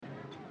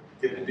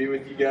Good to be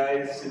with you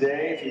guys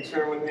today. If you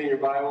turn with me in your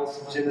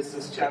Bibles,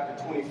 Genesis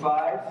chapter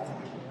 25.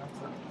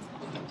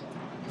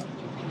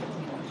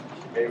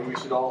 Maybe we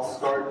should all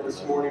start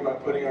this morning by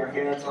putting our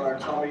hands on our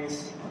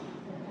tummies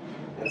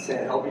and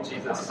saying, "Help me,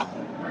 Jesus."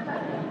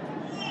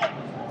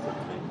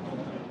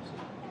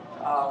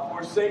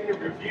 For sake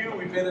of review,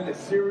 we've been in a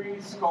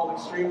series called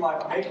Extreme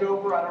Life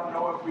Makeover. I don't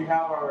know if we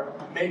have our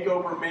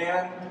makeover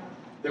man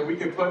that we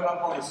could put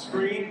up on the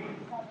screen,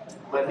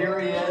 but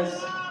here he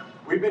is.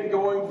 We've been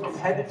going from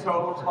head to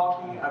toe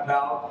talking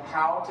about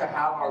how to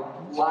have our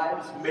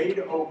lives made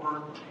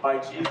over by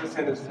Jesus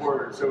and His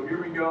Word. So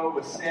here we go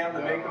with Sam, the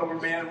makeover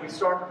man. We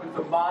started with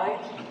the mind.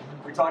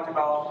 We talked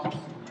about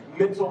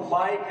mental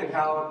Mike and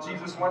how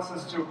Jesus wants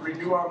us to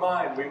renew our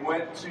mind. We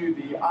went to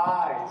the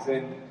eyes,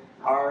 and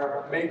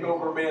our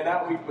makeover man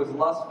that week was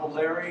Lustful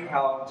Larry,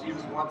 how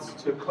Jesus wants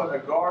to put a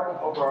guard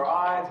over our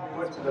eyes. We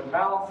went to the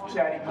mouth,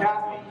 Chatty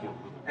Cathy,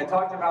 and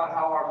talked about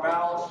how our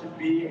mouths should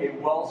be a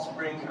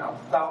wellspring, a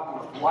fountain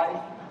of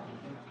life.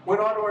 Went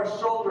on to our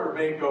shoulder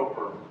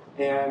makeover,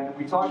 and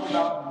we talked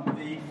about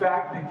the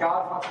fact that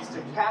God wants us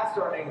to cast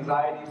our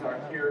anxieties, our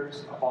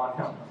cares upon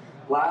Him.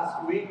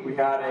 Last week, we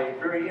had a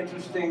very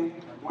interesting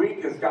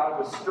week as God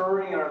was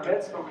stirring in our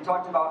midst, but we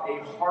talked about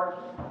a heart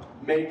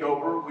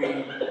makeover.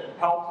 We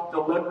helped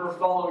deliver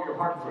Follow Your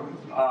Heart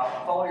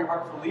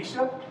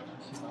Felicia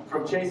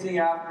from chasing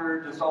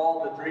after just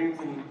all the dreams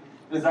and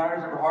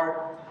desires of her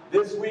heart.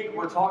 This week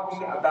we're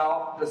talking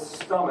about the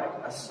stomach,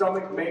 a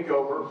stomach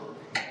makeover.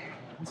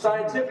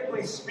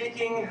 Scientifically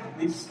speaking,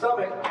 the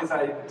stomach is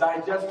a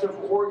digestive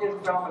organ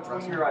found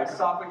between your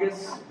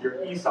esophagus,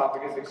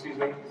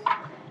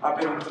 I've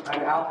been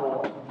an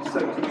Apple,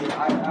 sent to me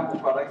Apple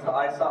products, the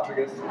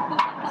esophagus.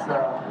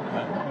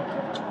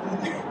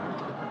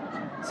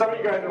 Some of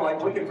you guys are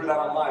like looking for that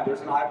online. There's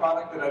an eye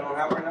product that I don't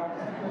have right now.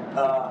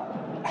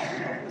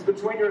 It's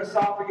between your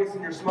esophagus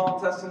and your small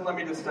intestine. Let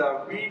me just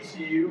read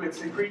to you. It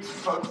secretes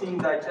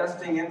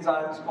protein-digesting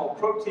enzymes called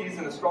protease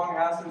and strong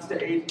acids to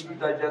aid food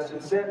digestion,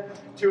 sent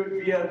to it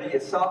via the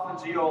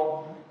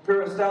esophageal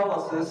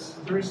peristalsis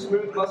through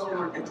smooth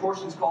muscular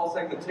contortions called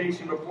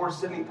segmentation before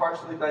sending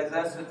partially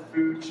digested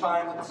food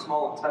chime to the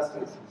small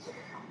intestines.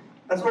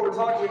 That's what we're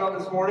talking about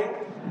this morning,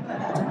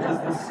 is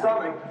the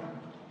stomach.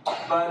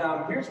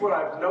 But here's what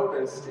I've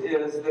noticed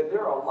is that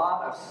there are a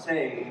lot of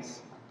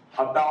sayings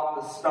about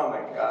the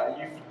stomach.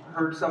 You've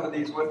heard some of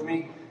these with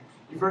me.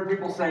 You've heard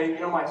people say,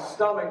 my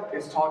stomach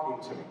is talking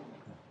to me.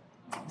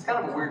 It's kind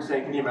of a weird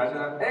saying. Can you imagine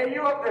that? Hey,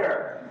 you up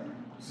there!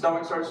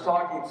 Stomach starts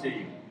talking to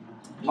you.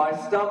 My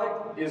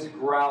stomach is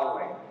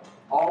growling.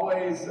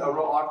 Always a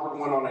real awkward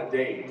one on a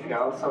date,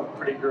 some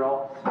pretty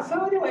girl.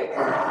 So anyway,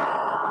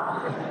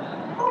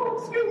 oh,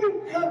 excuse me.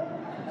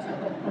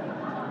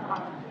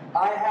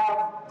 I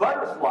have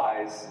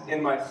butterflies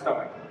in my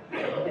stomach.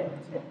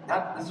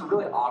 This is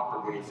really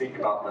awkward when you think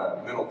about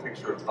the mental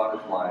picture of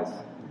butterflies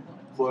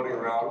floating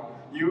around.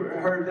 You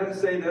heard them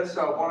say this,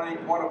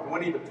 one of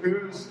Winnie the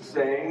Pooh's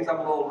sayings, I'm a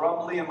little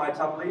rumbly in my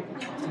tumbly.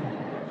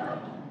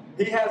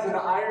 He has an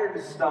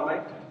iron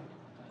stomach.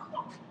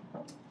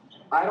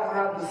 I don't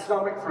have the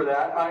stomach for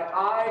that. My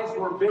eyes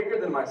were bigger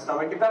than my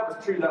stomach. If that was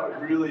true, that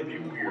would really be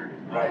weird,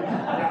 right?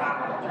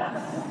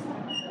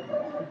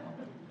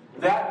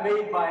 That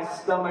made my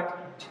stomach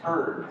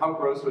turn. How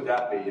gross would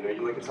that be?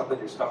 You look at something,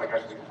 your stomach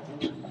actually...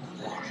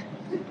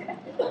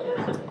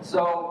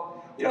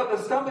 So, the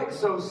stomach's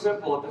so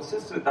simple. If it's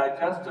just a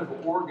digestive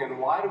organ,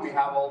 why do we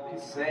have all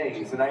these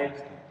sayings? And I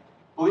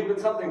believe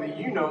it's something that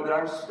that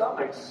our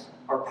stomachs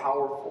are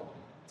powerful.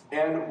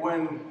 And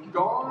when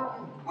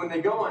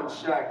they go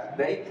unchecked,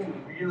 they can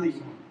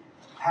really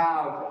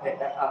have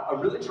a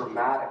really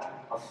dramatic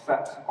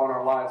effect on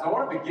our lives. I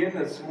want to begin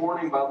this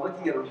morning by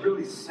looking at a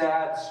really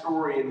sad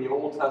story in the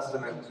Old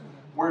Testament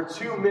where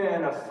two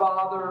men, a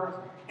father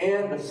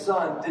and a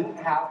son, didn't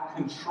have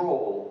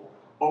control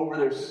over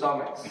their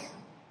stomachs.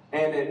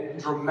 And it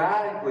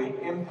dramatically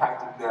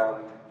impacted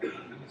them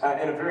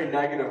in a very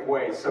negative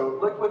way. So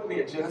look with me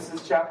at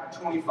Genesis chapter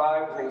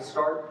 25. We're going to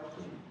start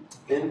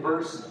in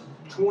verse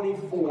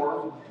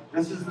 24.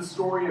 This is the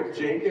story of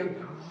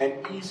Jacob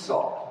and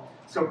Esau.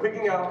 So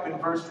picking up in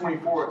verse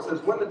 24, it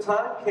says, when the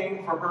time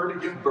came for her to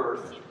give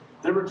birth,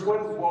 there were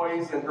twin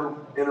boys in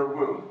her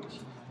womb.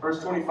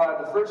 Verse 25,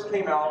 the first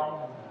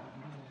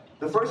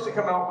to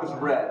come out was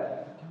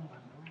red,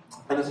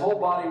 and his whole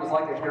body was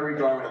like a hairy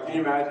garment. Can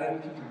you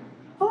imagine?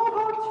 Oh,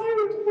 how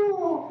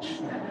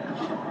cute!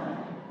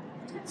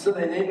 So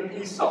they named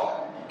him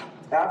Esau.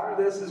 After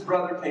this, his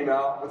brother came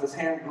out with his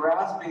hand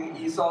grasping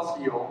Esau's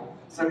heel,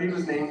 so he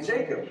was named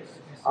Jacob.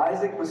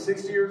 Isaac was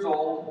 60 years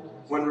old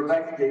when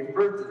Rebekah gave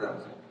birth to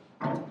them.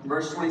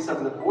 Verse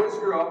 27, the boys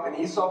grew up, and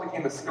Esau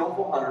became a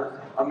skillful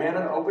hunter, a man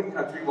in the open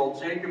country, while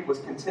Jacob was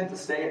content to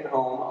stay at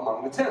home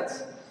among the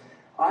tents.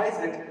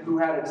 Isaac, who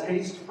had a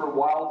taste for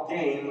wild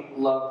game,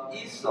 loved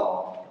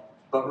Esau,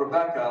 but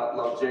Rebekah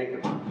loved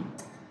Jacob.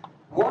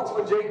 Once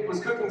when Jacob was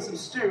cooking some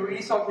stew,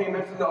 Esau came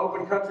in from the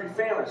open country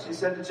famished. He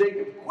said to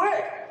Jacob,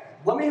 quick,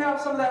 let me have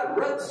some of that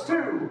red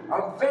stew.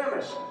 I'm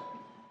famished.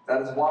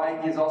 That is why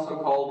he is also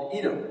called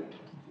Edom.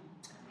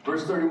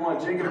 Verse 31,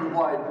 Jacob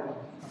replied,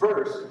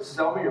 "First,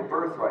 sell me your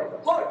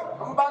birthright." "Look,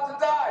 I'm about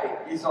to die,"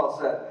 Esau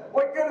said.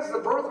 "What good is the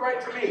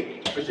birthright to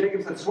me?" But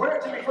Jacob said, "Swear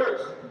it to me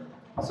first."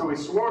 So he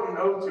swore an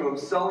oath to him,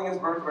 selling his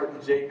birthright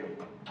to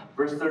Jacob.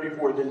 Verse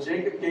 34, then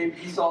Jacob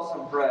gave Esau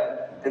some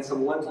bread and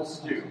some lentil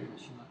stew.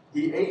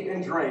 He ate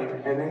and drank,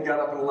 and then got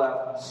up and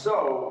left.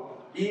 So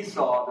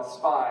Esau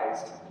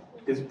despised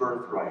his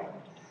birthright.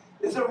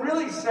 It's a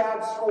really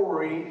sad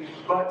story,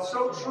 but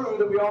so true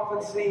that we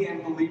often see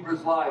in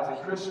believers' lives,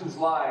 in Christians'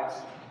 lives,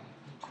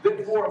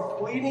 that for a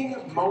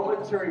fleeting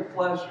momentary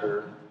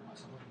pleasure,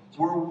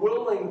 we're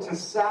willing to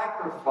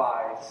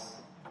sacrifice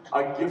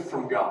a gift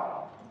from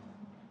God.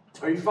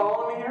 Are you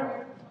following me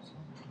here?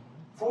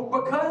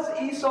 Because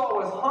Esau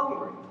was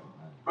hungry,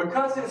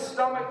 because his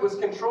stomach was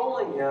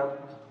controlling him,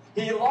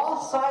 he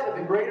lost sight of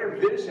the greater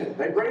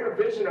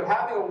vision of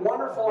having a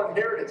wonderful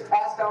inheritance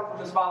passed down from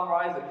his father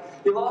Isaac.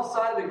 He lost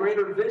sight of the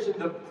greater vision,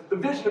 the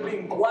vision of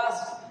being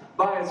blessed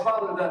by his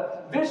father,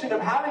 the vision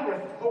of having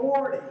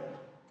authority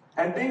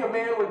and being a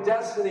man with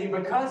destiny.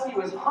 Because he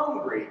was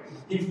hungry,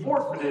 he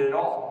forfeited it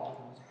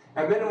all.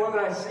 And men and women,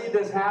 I see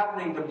this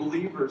happening to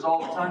believers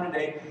all the time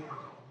today.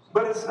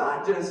 But it's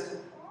not just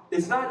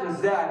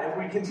that. If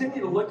we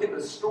continue to look at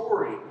the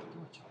story,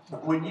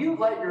 when you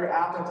let your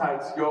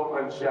appetites go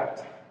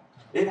unchecked,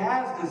 it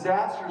has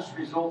disastrous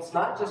results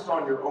not just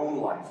on your own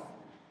life,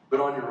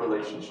 but on your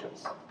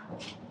relationships.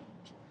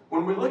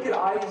 When we look at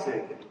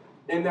Isaac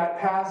in that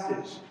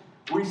passage,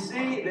 we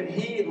see that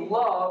he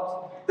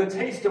loved the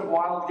taste of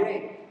wild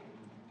game.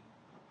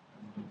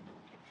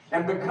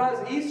 And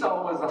because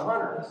Esau was a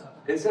hunter,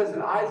 it says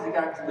that Isaac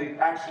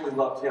actually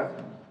loved him.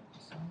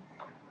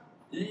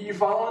 You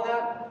following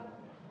that?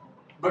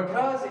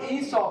 Because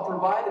Esau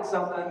provided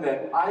something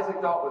that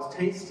Isaac thought was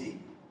tasty,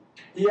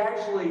 he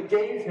actually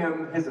gave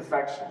him his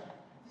affection.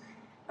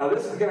 Now,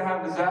 this is going to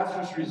have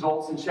disastrous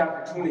results in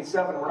chapter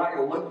 27. We're not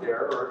going to look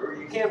there, or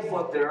you can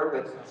flip there,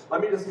 but let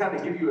me just kind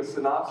of give you a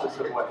synopsis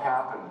of what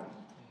happened.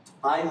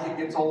 Isaac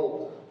gets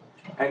old,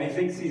 and he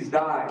thinks he's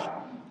dying.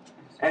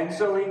 And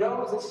so he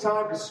knows it's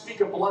time to speak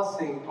a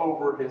blessing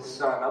over his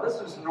son. Now, this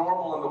is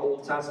normal in the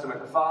Old Testament.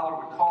 The father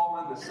would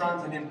call in the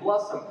sons and he'd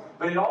bless them.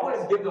 But he'd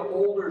always give the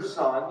oldest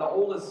son,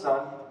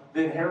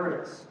 the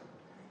inheritance.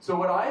 So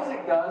what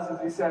Isaac does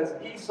is he says,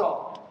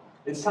 Esau,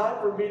 it's time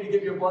for me to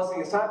give you a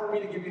blessing. It's time for me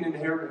to give you an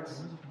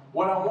inheritance.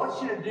 What I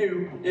want you to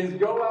do is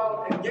go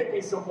out and get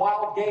me some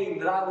wild game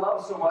that I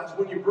love so much.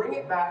 When you bring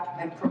it back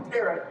and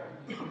prepare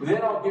it,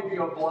 then I'll give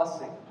you a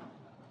blessing.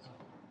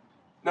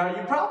 Now,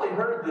 you probably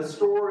heard the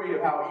story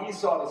of how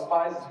Esau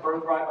despised his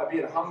birthright by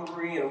being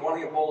hungry and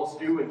wanting a bowl of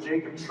stew, and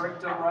Jacob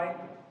tricked him, right?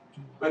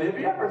 But have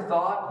you ever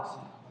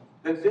thought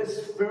that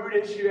this food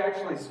issue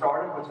actually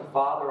started with the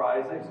father,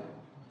 Isaac?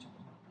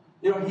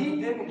 You know,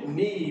 he didn't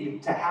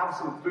need to have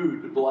some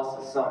food to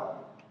bless his son.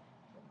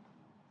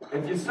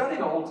 If you study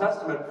the Old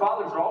Testament,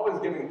 fathers are always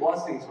giving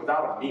blessings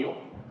without a meal.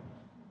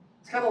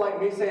 It's kind of like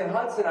me saying,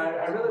 Hudson,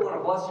 I really want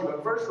to bless you,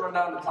 but first run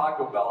down to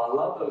Taco Bell. I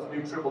love those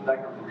new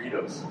triple-decker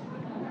burritos.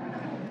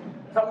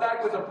 Come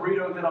back with a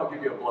burrito, then I'll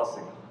give you a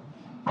blessing.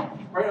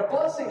 Right? A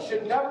blessing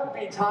should never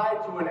be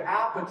tied to an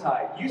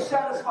appetite. You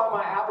satisfy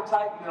my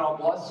appetite, and then I'll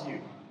bless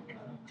you.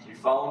 You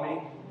follow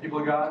me, people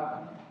of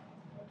God?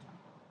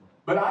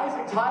 But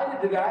Isaac tied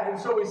it to that, and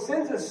so he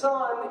sends his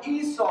son,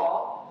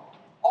 Esau,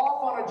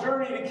 off on a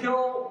journey to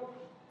kill,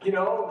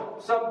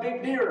 some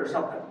big deer or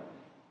something.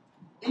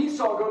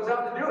 Esau goes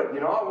out to do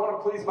it. I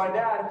want to please my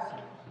dad.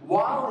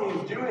 While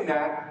he's doing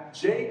that,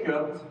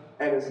 Jacob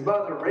and his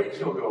mother,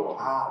 Rachel, go,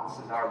 this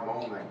is our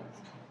moment.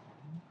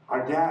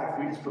 Our dad, if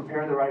we just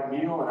prepare the right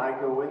meal and I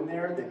go in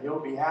there, then he'll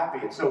be happy.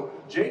 And so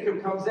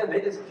Jacob comes in.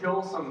 They just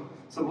kill some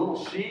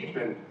little sheep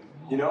and,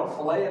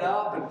 fillet it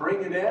up and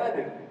bring it in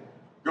and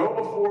go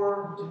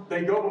before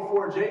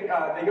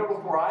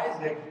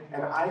Isaac,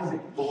 and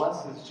Isaac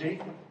blesses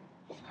Jacob.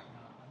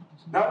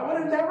 Now, it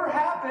would have never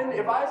happened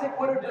if Isaac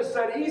would have just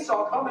said,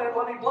 Esau, come in and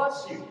let me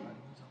bless you.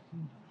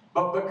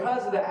 But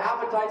because of the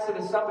appetites of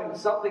his stomach,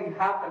 something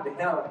happened to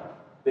him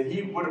that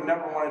he would have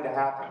never wanted to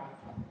happen.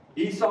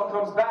 Esau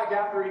comes back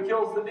after he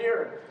kills the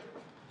deer.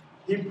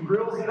 He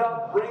grills it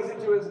up, brings it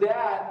to his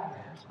dad.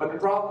 But the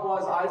problem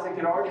was Isaac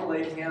had already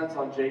laid hands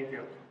on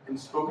Jacob and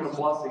spoken a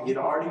blessing. He'd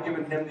already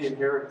given him the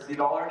inheritance. He'd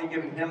already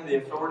given him the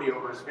authority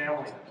over his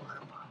family.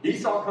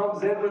 Esau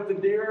comes in with the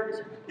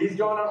deer. He's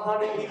going out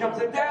hunting. He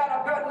comes in, Dad,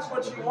 I've got just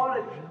what you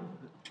wanted.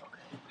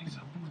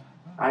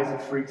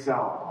 Isaac freaks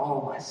out.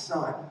 Oh, my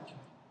son.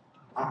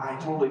 I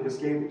totally just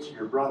gave it to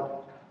your brother.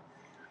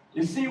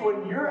 You see,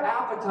 when your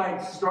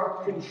appetites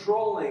start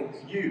controlling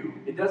you,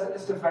 it doesn't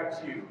just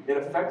affect you. It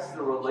affects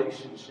the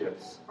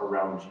relationships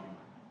around you.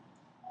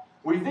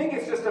 We think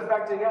it's just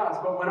affecting us,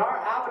 but when our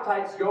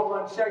appetites go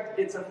unchecked,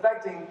 it's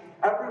affecting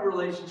every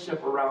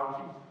relationship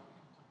around you.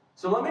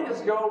 So let me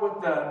just go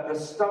with the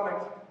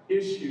stomach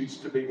issues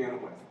to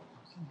begin with.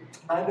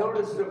 I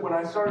noticed that when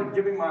I started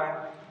giving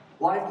my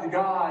life to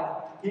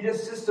God, He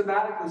just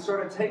systematically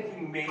started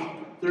taking me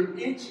through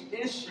each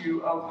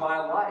issue of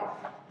my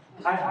life.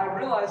 I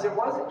realized it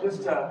wasn't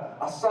just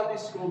a Sunday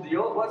school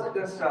deal. It wasn't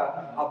just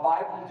a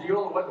Bible deal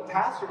or what the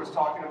pastor was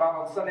talking about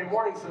on Sunday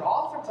mornings. And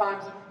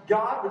oftentimes,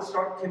 God would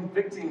start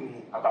convicting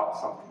me about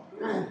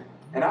something.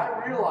 And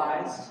I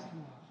realized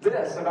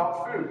this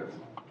about food.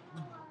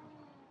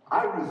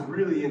 I was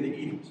really into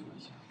eating.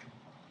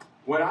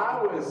 When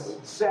I was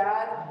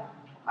sad,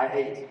 I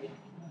ate.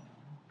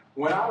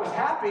 When I was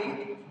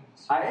happy,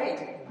 I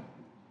ate.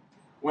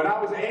 When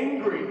I was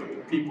angry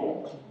at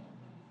people,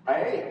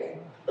 I ate.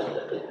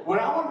 When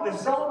I wanted to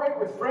celebrate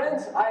with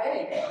friends, I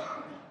ate.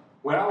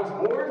 When I was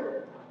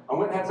bored, I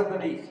went and had something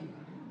to eat.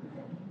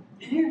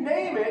 You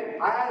name it,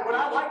 when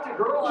I liked a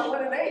girl, I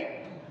went and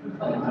ate.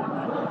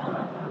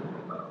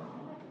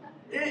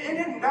 It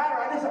didn't matter.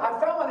 I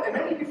found, and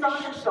maybe you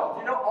found yourself,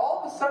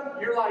 all of a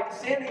sudden you're like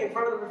standing in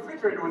front of the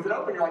refrigerator with it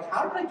open. You're like,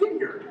 how did I get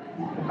here?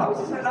 I was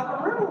just in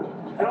another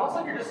room. And all of a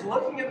sudden you're just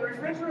looking at the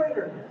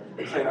refrigerator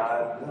and saying,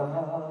 I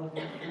love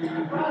you.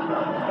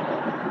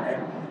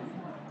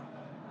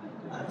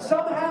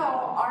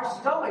 Somehow our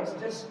stomachs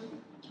just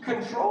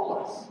control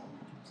us.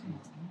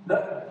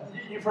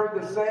 You've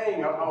heard the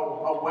saying,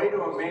 a way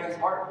to a man's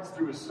heart is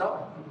through his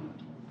stomach.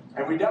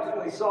 And we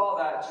definitely saw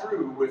that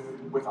true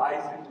with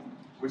Isaac.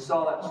 We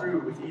saw that true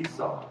with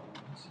Esau.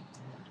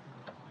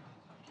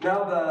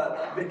 Now,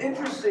 the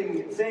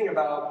interesting thing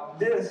about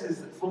this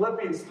is that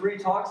Philippians 3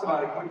 talks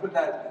about it. Can we put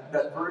that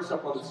verse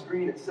up on the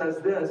screen? It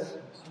says this.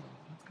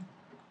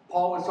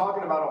 Paul was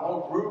talking about a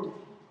whole group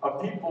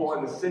of people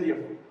in the city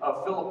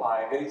of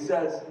Philippi, and he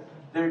says,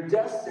 their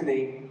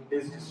destiny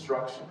is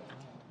destruction.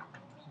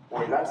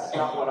 Boy, that's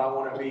not what I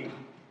want to be.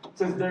 It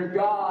says their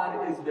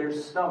God is their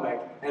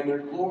stomach, and their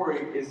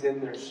glory is in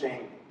their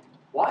shame.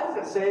 Why does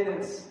it say that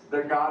it's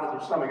their God is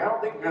their stomach? I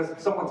don't think because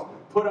someone's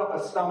put up a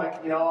stomach,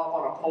 up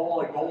on a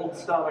pole, a gold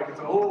stomach. It's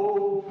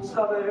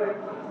stomach,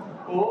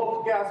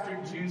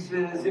 gastric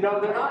juices. They're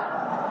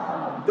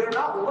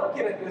not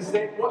looking at this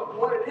thing.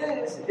 What it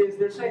is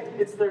they're saying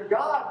it's their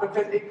God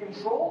because it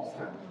controls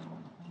them.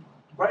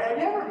 Right? Have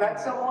you ever met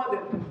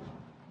someone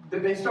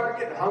that they start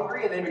getting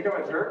hungry and they become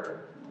a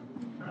jerk?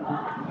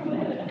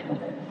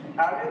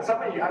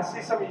 I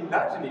see some of you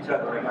nudging each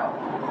other right now.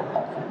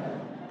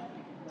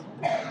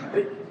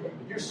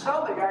 Your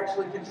stomach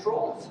actually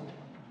controls.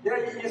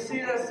 You see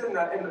this in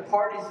the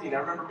party scene. I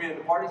remember being in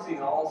the party scene,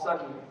 and all of a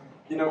sudden,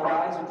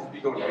 guys would just be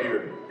going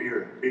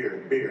beer,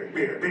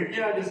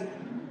 just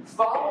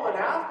following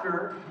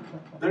after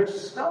their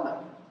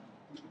stomach.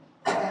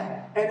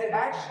 And it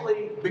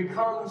actually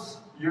becomes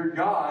your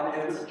God,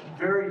 and it's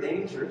very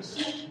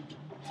dangerous.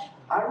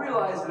 I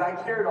realized that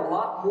I cared a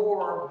lot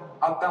more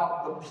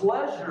about the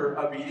pleasure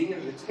of eating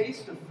and the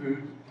taste of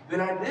food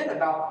than I did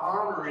about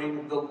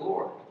honoring the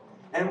Lord.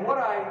 And what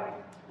I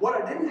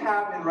didn't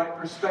have in right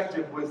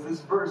perspective was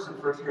this verse in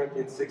 1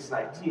 Corinthians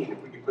 6:19.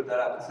 If we can put that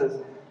up, it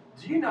says,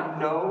 do you not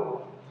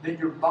know that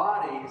your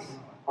bodies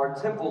are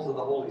temples of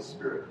the Holy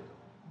Spirit,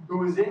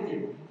 who is in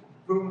you,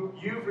 whom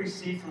you've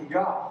received from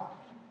God?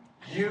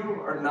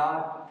 You are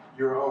not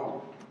your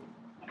own.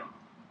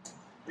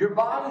 Your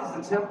body is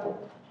the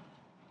temple.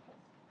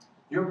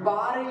 Your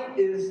body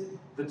is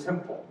the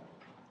temple.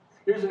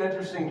 Here's an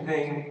interesting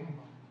thing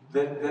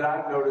that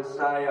I've noticed.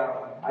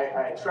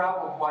 I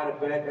travel quite a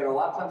bit, and a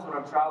lot of times when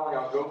I'm traveling,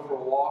 I'll go for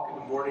a walk in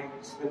the morning,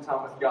 spend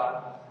time with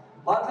God.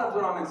 A lot of times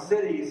when I'm in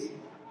cities,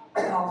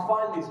 I'll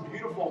find these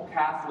beautiful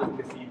Catholic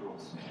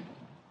cathedrals.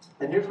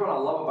 And here's what I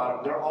love about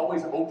them. They're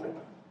always open.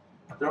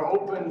 They're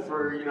open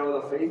for,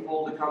 the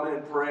faithful to come in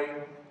and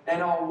pray.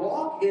 And I'll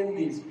walk in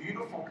these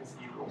beautiful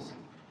cathedrals.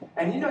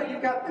 And,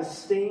 you've got this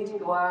stained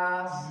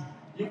glass.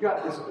 You've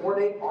got this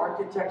ornate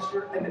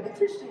architecture. And the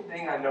interesting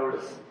thing I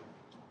notice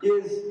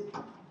is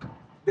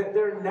that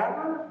they're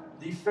never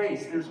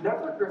defaced. There's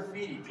never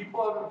graffiti.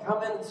 People haven't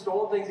come in and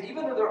stolen things,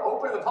 even though they're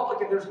open to the public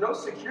and there's no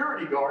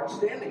security guard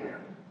standing there.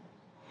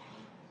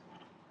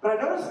 But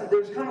I noticed that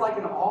there's kind of like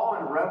an awe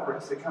and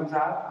reverence that comes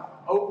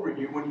out over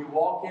you when you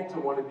walk into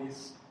one of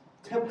these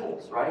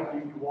temples, right?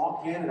 You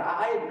walk in, and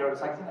I even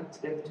noticed I kind of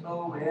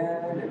tiptoe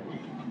in and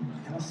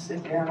kind of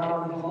sit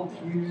down in a little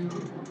pew,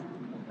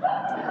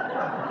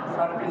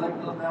 try to be like a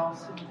little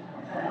mouse.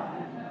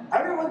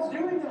 Everyone's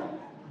doing that.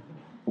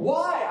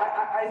 Why?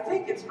 I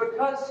think it's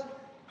because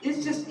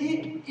it's just,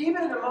 even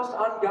in the most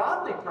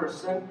ungodly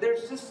person,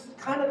 there's just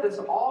kind of this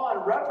awe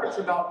and reverence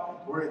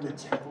about, we're in the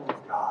temple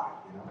of God,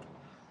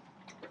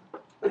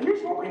 But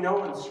here's what we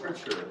know in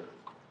Scripture,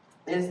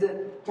 is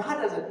that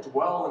God doesn't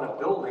dwell in a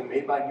building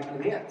made by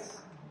human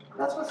hands.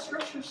 That's what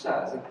Scripture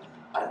says.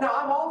 And now,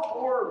 I'm all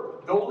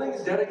for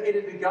buildings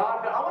dedicated to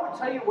God, but I want to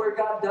tell you where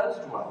God does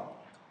dwell.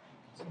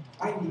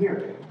 Right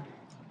here.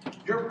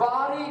 Your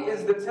body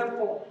is the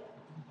temple.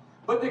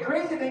 But the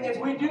crazy thing is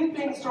we do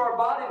things to our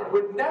body that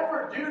we'd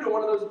never do to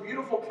one of those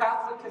beautiful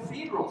Catholic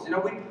cathedrals.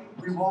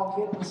 We walk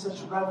in with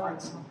such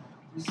reverence.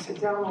 We sit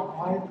down real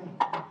quietly.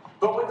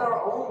 But with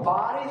our own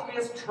bodies, we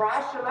just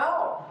trash them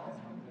out.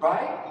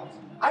 Right?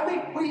 I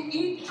mean, we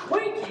eat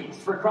Twinkies,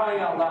 for crying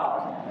out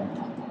loud.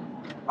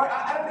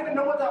 I don't even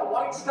know what that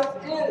white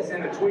stuff is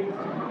in a Twinkie,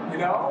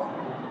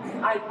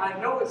 I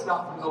know it's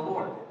not from the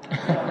Lord.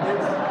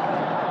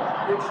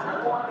 It's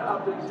one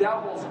of the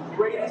devil's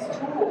greatest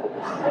tools.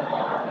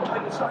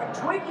 And so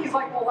Twinkies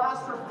will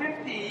last for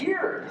 50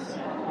 years.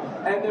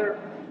 And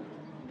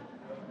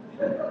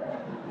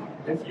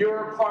if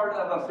you're part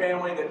of a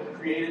family that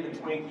created the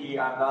Twinkie,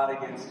 I'm not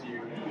against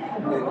you.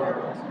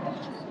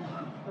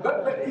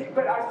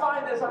 But I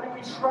find this,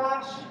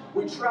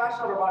 we trash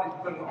our bodies,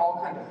 we put in all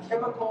kinds of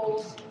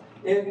chemicals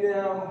in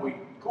them, we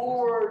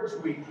gorge,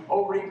 we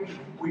overeat,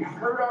 we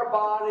hurt our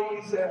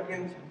bodies,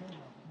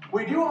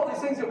 we do all these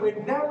things that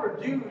we'd never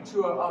do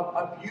to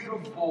a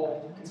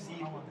beautiful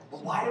cathedral.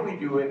 But why do we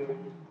do it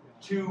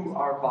to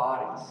our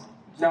bodies?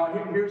 Now,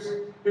 here's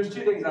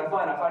two things I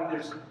find. I find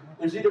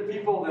there's either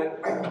people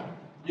that,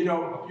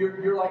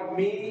 you're like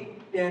me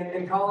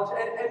in college,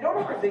 and don't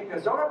ever think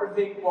this. Don't ever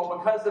think, well,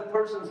 because the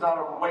person's not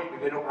overweight,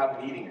 that they don't have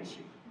an eating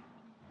issue.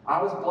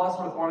 I was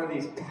blessed with one of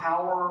these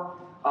power,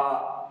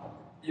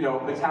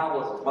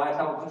 metabolisms. My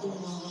metabolism,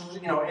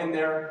 in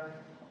there.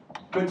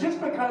 But just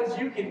because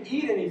you can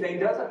eat anything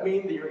doesn't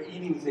mean that your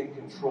eating's in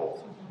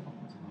control.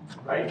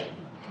 Right?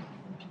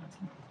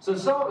 So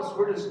some of us,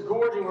 we're just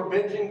gorging, we're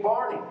binging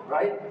Barney,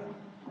 right?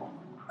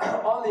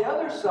 On the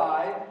other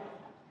side,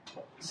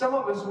 some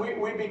of us,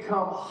 we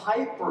become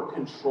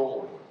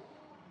hyper-controlling.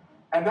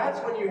 And that's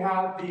when you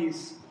have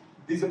these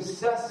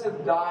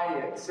obsessive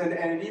diets, and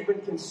it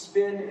even can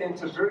spin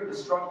into very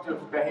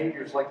destructive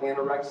behaviors like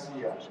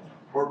anorexia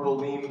or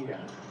bulimia.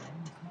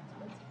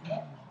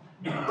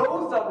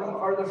 Both of them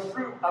are the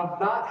fruit of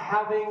not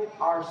having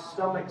our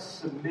stomachs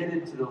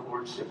submitted to the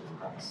Lordship of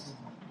Christ.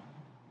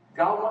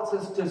 God wants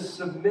us to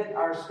submit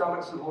our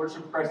stomachs to the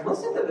Lordship of Christ.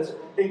 Listen to this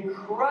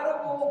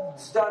incredible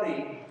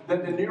study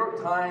that the New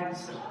York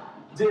Times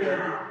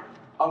did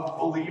of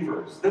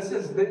believers.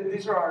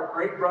 These are our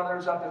great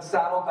brothers up at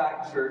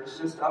Saddleback Church,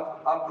 just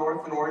up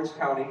north in Orange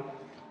County.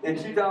 In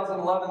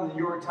 2011, the New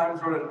York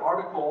Times wrote an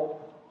article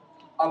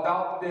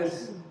about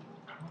this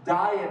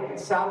diet that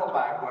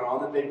Saddleback went on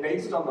that they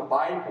based on the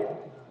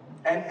Bible.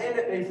 And in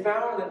it, they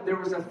found that there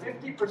was a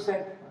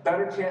 50%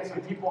 better chance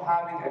of people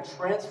having a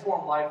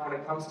transformed life when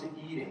it comes to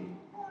eating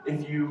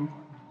if you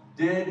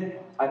did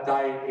a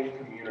diet in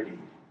community,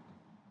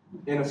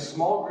 in a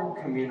small group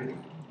community.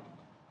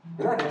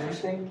 Isn't that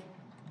interesting?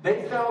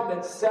 They found that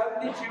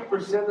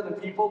 72% of the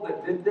people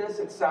that did this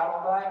at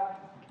Saddleback,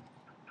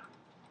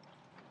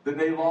 that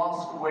they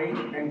lost weight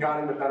and got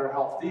into better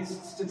health.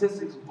 These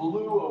statistics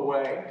blew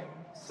away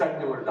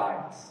secular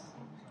diets.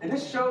 And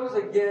this shows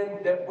again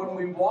that when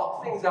we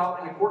walk things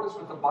out in accordance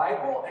with the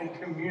Bible and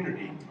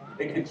community,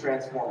 it can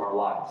transform our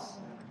lives.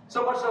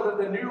 So much so that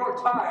the New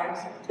York Times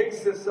picks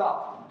this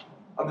up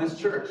of this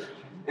church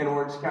in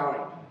Orange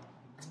County.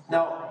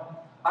 Now,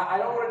 I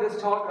don't want to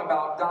just talk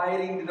about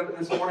dieting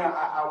this morning.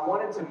 I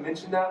wanted to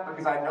mention that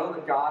because I know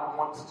that God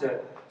wants to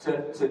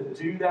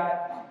do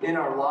that in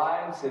our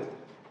lives. And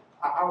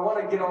I want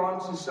to get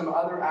on to some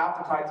other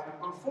appetites.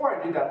 But before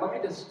I do that, let me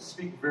just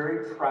speak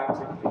very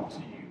practically to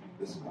you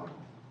this morning.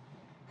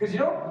 Because you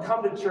don't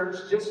come to church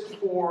just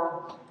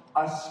for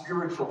a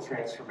spiritual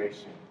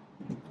transformation.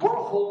 We're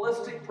a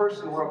holistic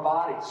person. We're a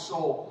body,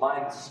 soul,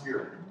 mind,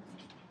 spirit.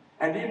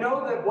 And do you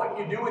know that what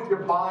you do with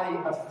your body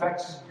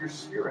affects your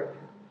spirit?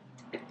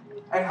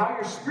 And how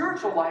your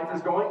spiritual life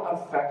is going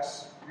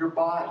affects your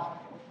body.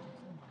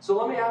 So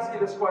let me ask you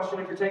this question.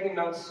 If you're taking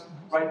notes,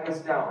 write this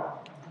down.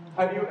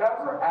 Have you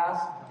ever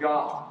asked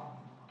God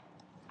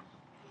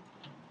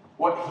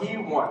what He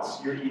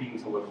wants your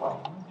eating to look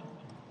like?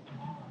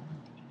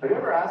 Have you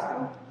ever asked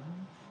Him?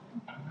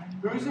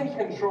 Who's in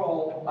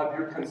control of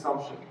your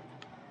consumption?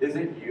 Is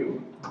it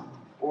you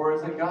or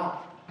is it God?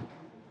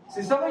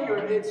 See, some of you,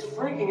 it's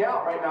freaking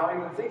out right now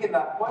even thinking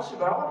that question,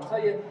 but I want to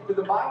tell you that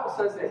the Bible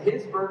says that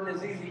His burden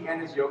is easy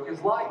and His yoke is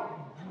light.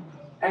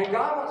 And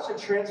God wants to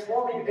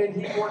transform you and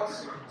He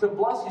wants to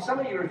bless you. Some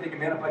of you are thinking,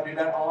 man, if I do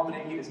that, all I'm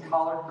going to eat is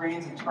collard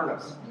greens and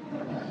turnips.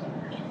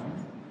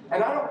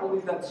 And I don't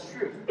believe that's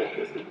true.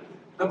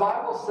 The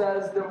Bible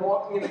says that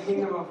walking in the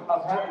kingdom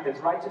of heaven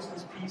is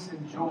righteousness, peace,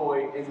 and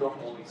joy in the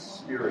Holy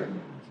Spirit.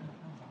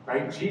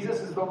 Right? Jesus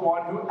is the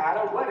one who, at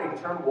a wedding,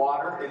 turned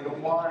water into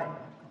wine.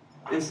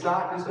 It's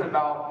not just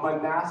about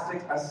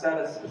monastic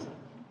asceticism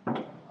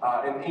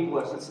in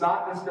English. It's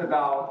not just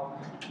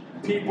about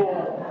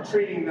people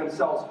treating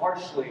themselves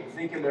harshly,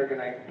 thinking they're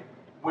going to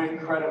win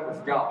credit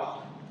with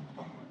God.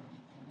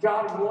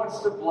 God wants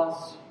to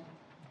bless you.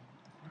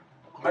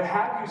 But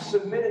have you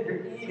submitted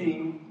your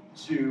eating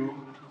to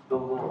the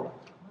Lord?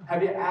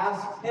 Have you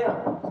asked Him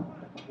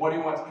what He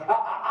wants?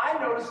 I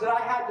noticed that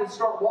I had to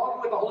start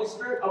walking with the Holy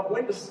Spirit of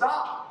when to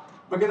stop.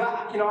 Because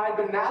I'd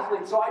been an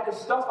athlete, so I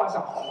just stuffed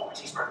myself. Oh,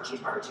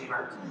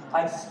 cheeseburger.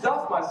 I'd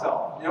stuff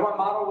myself. My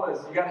motto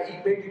was, you got to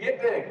eat big to get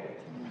big.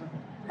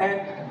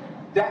 And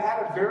that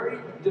had a very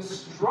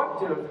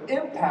destructive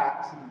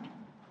impact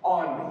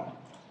on me.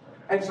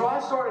 And so I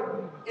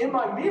started, in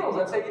my meals,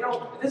 I'd say,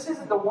 this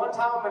isn't the one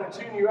time I'm going to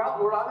tune you out,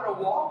 Lord. I'm going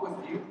to walk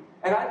with you.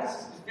 And I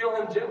just feel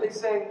Him gently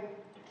saying,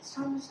 it's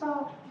time to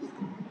stop.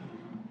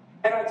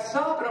 And I'd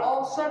stop, and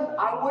all of a sudden,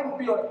 I wouldn't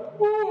be like,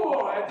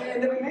 ooh, at the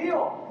end of a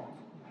meal.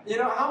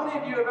 How many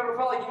of you have ever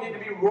felt like you need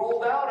to be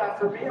rolled out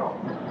after a meal?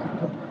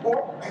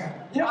 Or,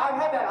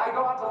 I've had that. I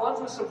go out to lunch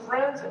with some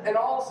friends, and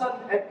all of a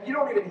sudden, and you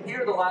don't even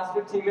hear the last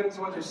 15 minutes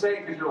of what they're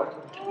saying because you're like,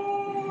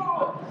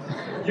 oh.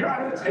 You're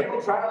under the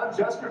table trying to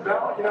adjust your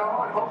belt, and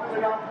hoping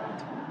they're not.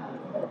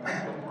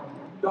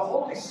 The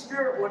Holy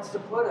Spirit wants to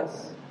put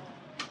us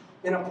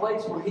in a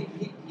place where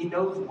He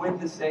knows when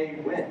to say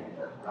when,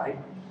 right?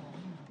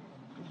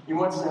 He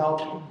wants to help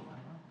you.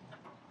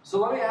 So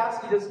let me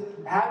ask you this.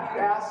 Have you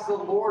asked the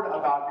Lord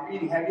about your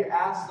eating? Have you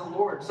asked the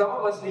Lord? Some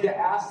of us need to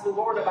ask the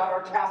Lord about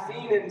our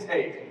caffeine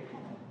intake.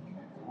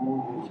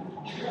 Ooh.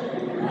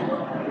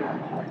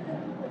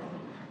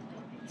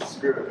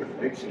 Spirit of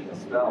conviction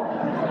is felt.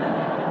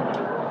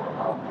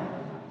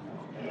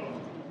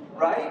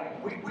 Right?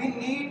 We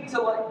need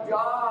to let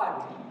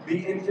God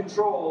be in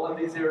control of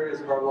these areas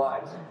of our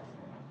lives.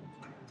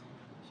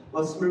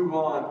 Let's move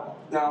on.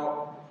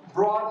 Now,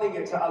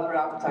 broadening it to other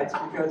appetites,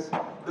 because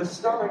the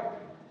stomach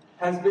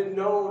has been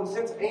known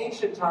since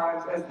ancient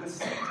times as the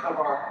seat of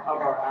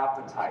our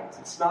appetites.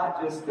 It's not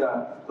just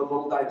the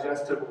little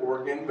digestive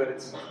organ, but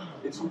it's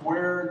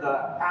where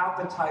the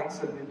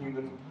appetites of the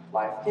human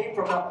life came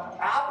from. Now,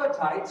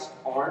 appetites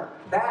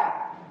aren't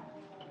bad.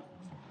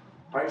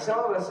 Right? Some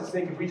of us just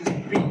think if we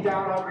just beat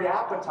down every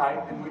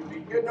appetite, then we'd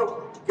be good.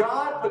 No,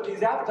 God put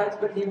these appetites,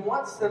 but He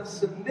wants them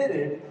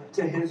submitted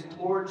to His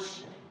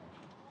lordship.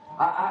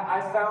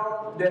 I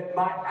found that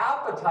my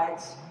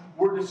appetites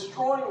were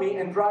destroying me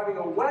and driving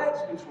a wedge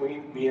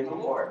between me and the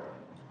Lord.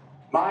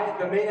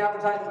 The main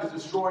appetite that was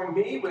destroying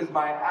me was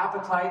my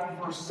appetite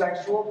for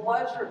sexual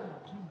pleasure.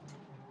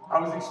 I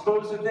was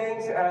exposed to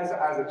things as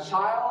a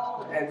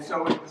child, and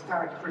so it was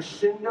kind of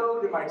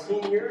crescendoed in my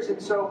teen years.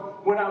 And so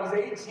when I was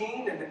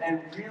 18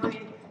 and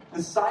really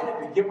decided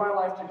to give my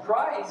life to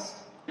Christ,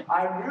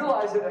 I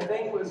realized that the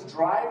thing that was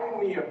driving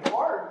me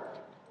apart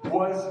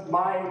was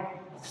my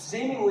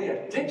seemingly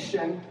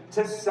addiction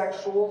to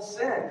sexual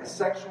sin, to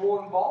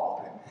sexual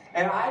involvement.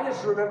 And I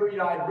just remember,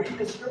 I'd read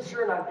the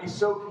scripture and I'd be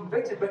so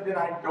convicted, but then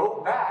I'd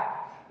go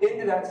back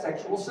into that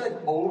sexual sin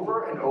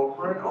over and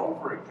over and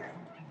over again.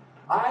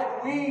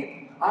 I'd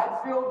weep, I'd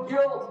feel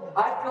guilt,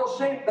 I'd feel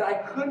shame, but I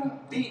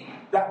couldn't beat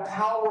that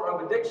power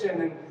of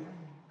addiction. And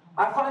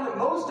I find that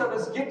most of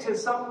us get to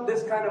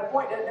this kind of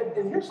point,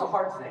 and here's the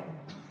hard thing,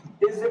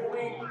 is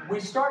that we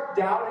start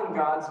doubting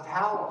God's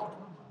power.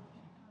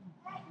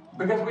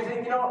 Because we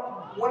think,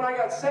 when I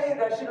got saved,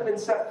 I should have been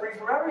set free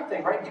from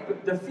everything, right? He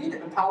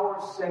defeated the power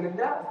of sin and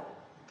death.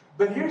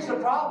 But here's the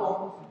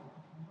problem.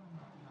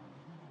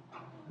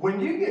 When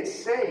you get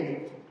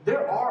saved,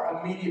 there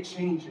are immediate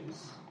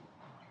changes.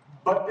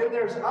 But then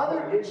there's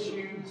other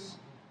issues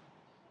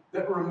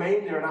that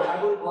remain there. And I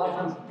believe a lot of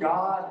times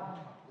God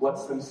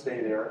lets them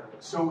stay there.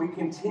 So we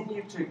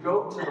continue to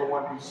go to the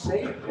one who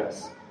saved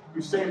us,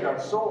 who saved our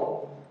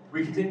soul.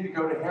 We continue to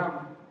go to Him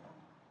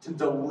to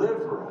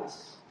deliver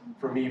us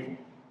from evil.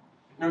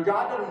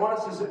 God doesn't want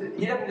us to,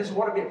 He doesn't just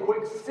want to be a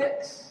quick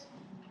fix.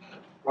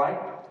 Right?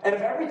 And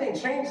if everything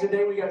changed the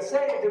day we got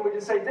saved, then we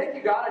just say, thank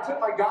you, God, I took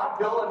my God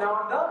pill and now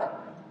I'm done.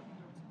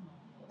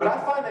 But I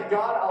find that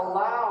God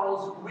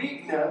allows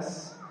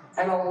weakness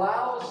and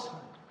allows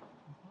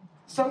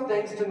some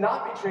things to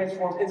not be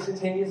transformed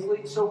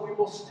instantaneously, so we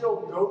will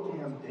still go to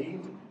Him daily.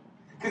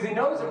 Because He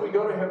knows if we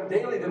go to Him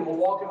daily, then we'll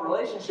walk in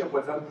relationship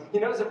with Him. He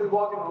knows if we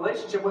walk in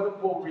relationship with Him,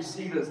 we'll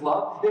receive His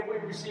love. If we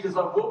receive His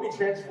love, we'll be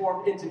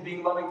transformed into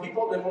being loving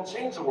people, then we'll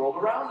change the world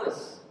around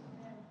us.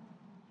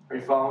 Are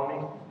you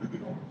following me?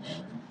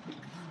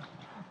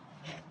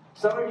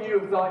 Some of you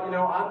have thought,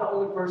 I'm the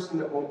only person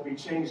that won't be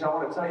changed. I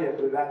want to tell you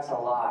that that's a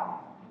lie.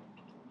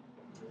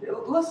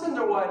 Listen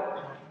to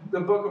what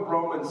the book of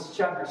Romans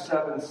chapter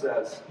 7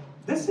 says.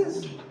 This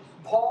is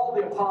Paul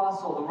the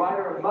Apostle, the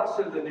writer of much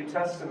of the New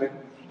Testament.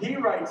 He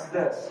writes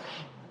this.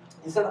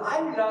 He said, I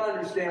do not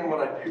understand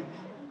what I do.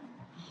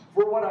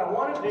 For what I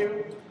want to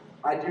do,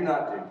 I do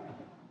not do.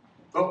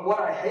 But what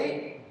I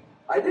hate,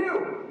 I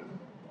do.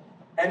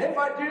 And if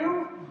I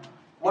do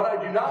what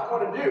I do not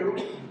want to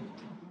do,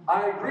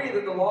 I agree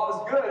that the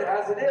law is good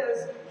as it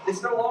is.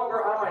 It's no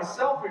longer I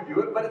myself who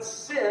do it, but it's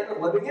sin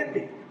living in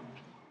me.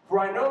 For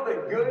I know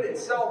that good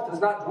itself does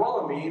not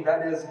dwell in me,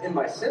 that is, in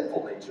my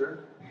sinful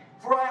nature.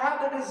 For I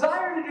have the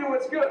desire to do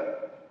what's good,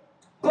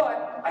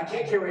 but I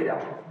can't carry it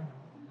out.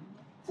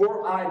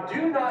 For I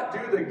do not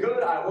do the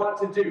good I want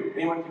to do.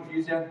 Anyone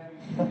confused yet?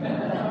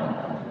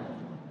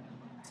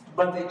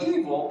 But the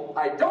evil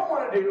I don't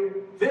want to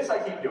do, this I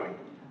keep doing.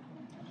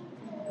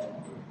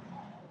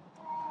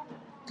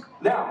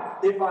 Now,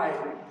 if I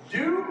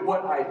do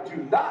what I do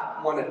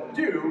not want to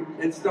do,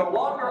 it's no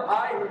longer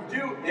I who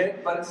do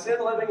it, but it's sin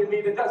living in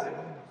me that does it.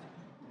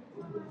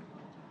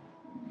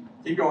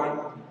 Keep going.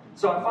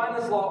 So I find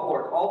this law at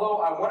work. Although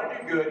I want to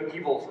do good,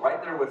 evil's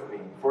right there with me.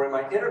 For in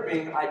my inner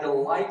being, I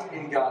delight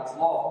in God's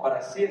law. But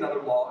I see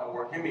another law at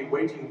work in me,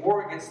 waging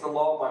war against the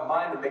law of my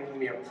mind and making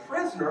me a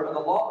prisoner of the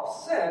law of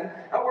sin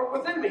at work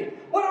within me.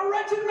 What a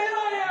wretched man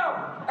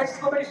I am!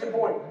 Exclamation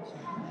point.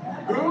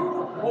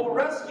 Who will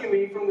rescue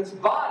me from this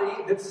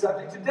body that's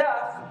subject to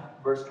death?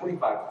 Verse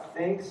 25.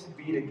 Thanks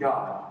be to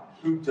God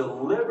who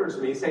delivers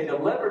me, say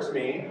delivers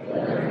me,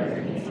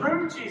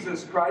 through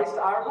Jesus Christ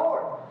our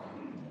Lord.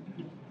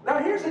 Now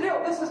here's the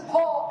deal. This is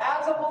Paul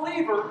as a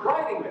believer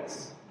writing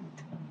this.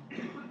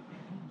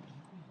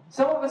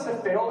 Some of us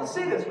have failed to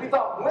see this. We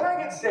thought, when I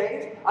get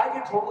saved, I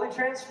get totally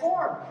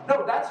transformed.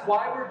 No, that's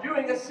why we're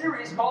doing a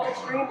series called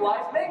Extreme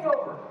Life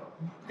Makeover.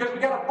 Because we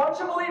got a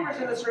bunch of believers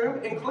in this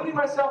room, including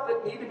myself,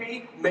 that need to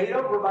be made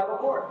over by the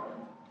Lord.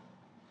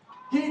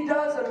 He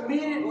does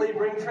immediately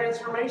bring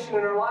transformation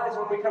in our lives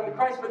when we come to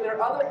Christ, but there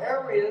are other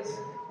areas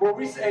where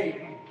we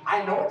say,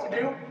 I know what to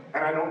do,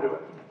 and I don't do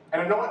it.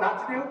 And I know what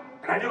not to do,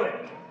 and I do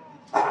it.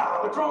 Ah,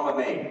 what's wrong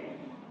with me?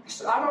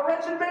 I'm a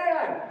wretched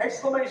man!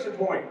 Exclamation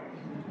point.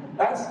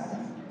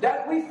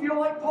 That we feel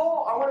like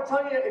Paul. I want to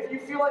tell you, if you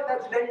feel like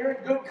that today, you're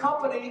in good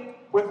company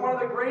with one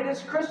of the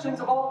greatest Christians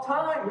of all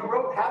time who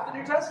wrote half the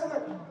New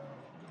Testament.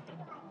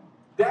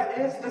 That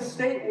is the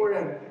state we're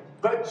in.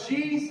 But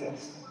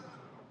Jesus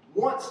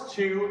wants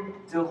to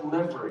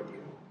deliver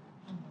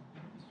you.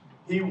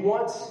 He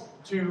wants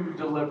to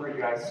deliver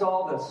you. I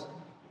saw this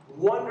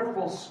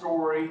wonderful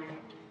story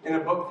in a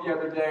book the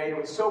other day. It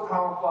was so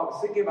powerful. I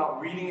was thinking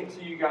about reading it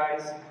to you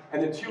guys.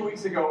 And then 2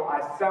 weeks ago,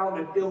 I found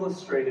it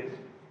illustrated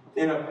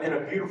in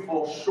a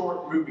beautiful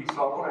short movie.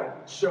 So I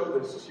want to show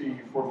this to you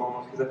for a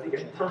moment because I think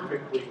it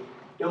perfectly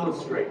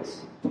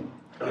illustrates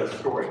the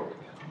story.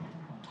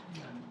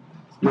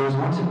 There was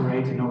once a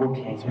great and noble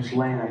king whose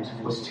land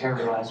was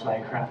terrorized by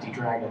a crafty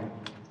dragon.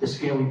 The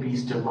scaly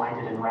beast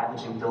delighted in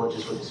ravaging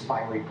villages with his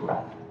fiery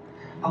breath.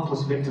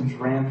 Helpless victims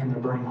ran from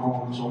their burning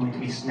homes only to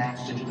be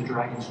snatched into the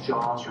dragon's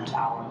jaws or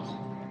talons.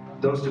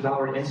 Those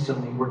devoured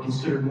instantly were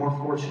considered more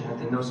fortunate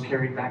than those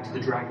carried back to the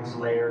dragon's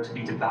lair to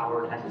be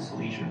devoured at his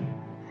leisure.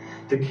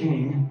 The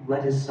king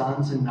led his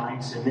sons and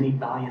knights in many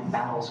valiant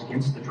battles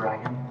against the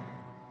dragon.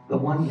 But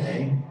one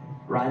day,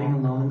 riding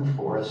alone in the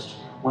forest,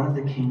 one of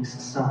the king's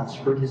sons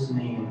heard his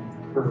name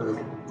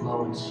heard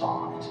low and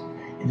soft.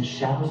 In the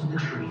shadows of the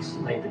trees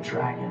lay the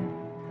dragon.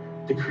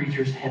 The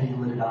creature's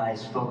heavy-lidded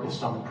eyes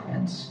focused on the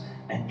prince,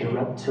 and the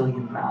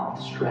reptilian mouth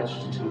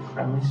stretched into a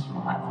friendly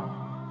smile.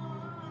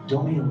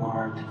 "Don't be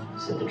alarmed,"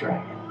 said the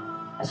dragon,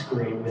 as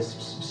gray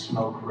wisps of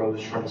smoke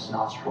rose from his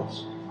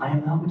nostrils. "I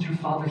am not what your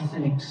father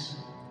thinks."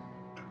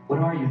 "What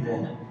are you,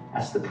 then?"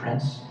 asked the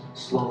prince,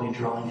 slowly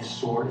drawing his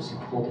sword as he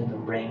pulled in the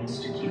reins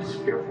to keep his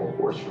fearful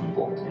horse from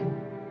bolting.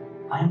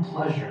 "I am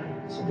pleasure,"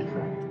 said the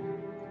dragon.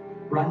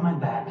 "Ride my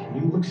back, and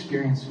you will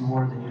experience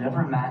more than you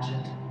ever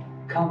imagined.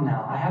 Come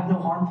now, I have no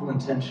harmful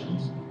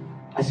intentions.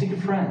 I seek a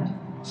friend,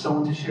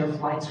 someone to share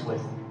flights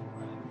with.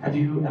 Have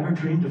you ever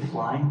dreamed of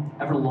flying?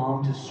 Ever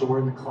longed to soar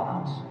in the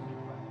clouds?"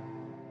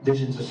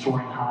 Visions of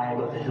soaring high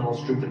above the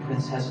hills drew the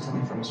prince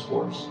hesitantly from his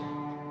horse.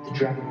 The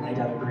dragon laid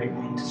out a great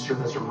wing to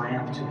serve as a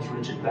ramp to his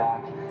rigid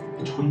back.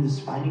 Between the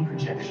spiny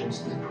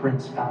projections, the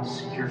prince found a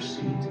secure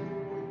seat.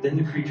 Then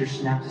the creature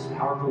snapped his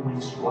powerful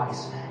wings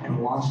twice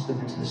and launched them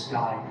into the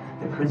sky.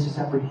 The prince's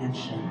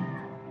apprehension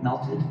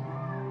melted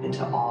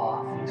into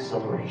awe and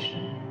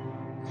exhilaration.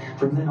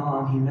 From then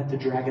on, he met the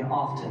dragon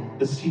often,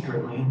 but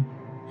secretly,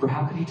 for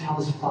how could he tell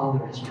his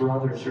father, his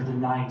brothers, or the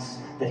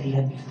knights that he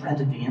had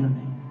befriended the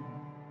enemy?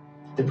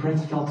 The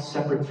prince felt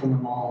separate from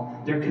them all.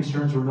 Their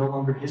concerns were no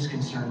longer his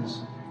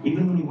concerns.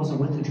 Even when he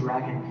wasn't with the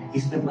dragon, he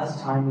spent less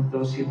time with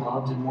those he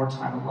loved and more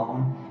time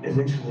alone.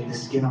 Eventually, the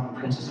skin on the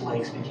prince's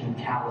legs became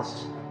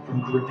calloused from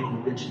gripping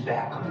the rigid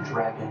back of the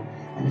dragon,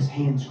 and his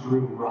hands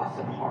grew rough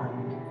and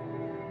hardened.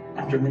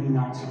 After many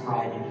nights of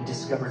riding, he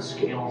discovered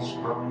scales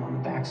growing on the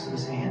backs of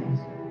his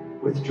hands.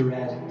 With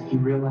dread, he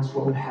realized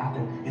what would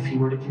happen if he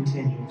were to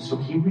continue, so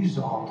he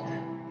resolved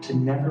to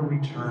never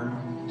return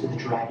to the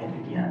dragon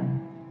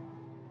again.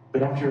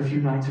 But after a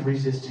few nights of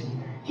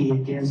resisting, he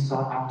again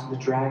sought out to the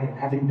dragon,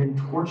 having been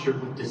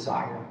tortured with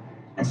desire.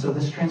 And so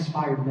this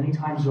transpired many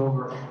times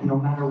over, and no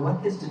matter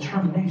what his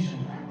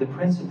determination, the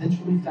prince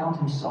eventually found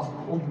himself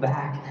pulled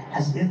back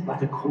as if by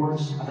the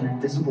cords of an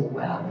invisible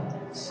web.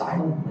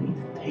 Silently,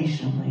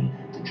 patiently,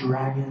 the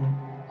dragon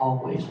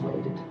always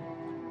waited.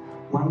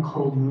 One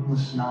cold,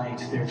 moonless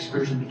night, their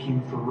excursion became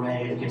a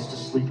foray against a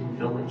sleeping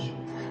village.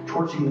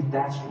 Torching the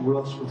thatched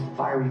roofs with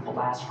fiery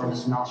blasts from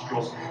his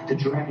nostrils, the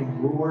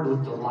dragon roared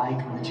with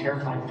delight when the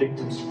terrified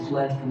victims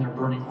fled from their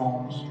burning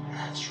homes.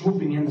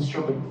 Swooping in, the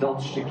serpent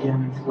belched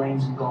again, and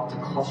flames engulfed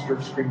a cluster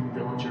of screaming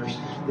villagers.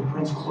 The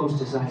prince closed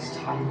his eyes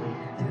tightly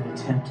in an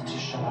attempt to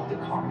shut out the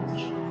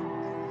carnage.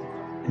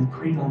 In the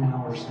pre-dawn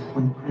hours,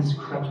 when the prince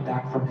crept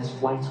back from his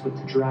flights with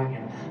the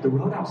dragon, the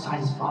road outside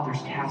his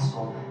father's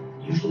castle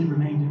usually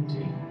remained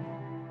empty.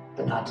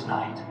 But not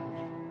tonight.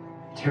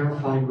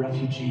 Terrified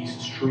refugees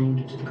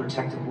streamed into the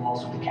protective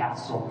walls of the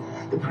castle.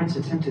 The prince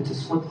attempted to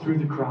slip through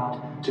the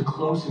crowd, to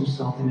close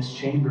himself in his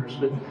chambers,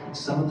 but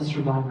some of the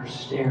survivors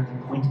stared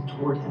and pointed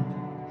toward him.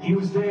 "He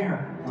was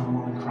there," one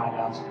woman cried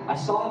out. "I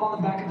saw him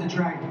on the back of the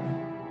dragon."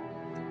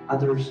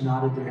 Others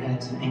nodded their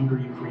heads in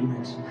angry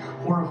agreement.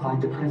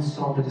 Horrified, the prince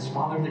saw that his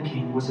father, the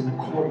king, was in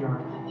the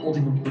courtyard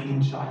holding a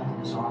bleeding child in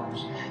his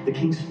arms. The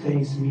king's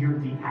face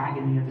mirrored the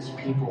agony of his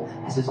people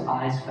as his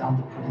eyes found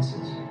the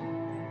prince's.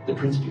 The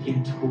prince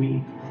began to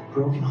weep,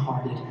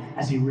 brokenhearted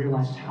as he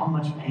realized how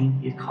much pain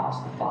he had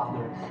caused the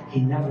father.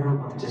 He never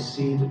wanted to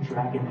see the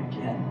dragon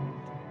again.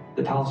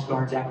 The palace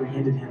guards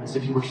apprehended him as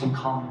if he were some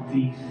common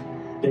thief.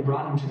 They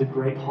brought him to the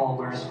great hall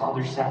where his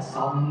father sat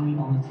solemnly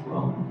on the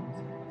throne.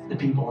 The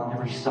people on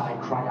every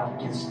side cried out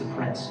against the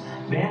prince.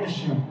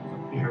 "Banish him!"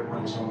 he heard one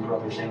of his own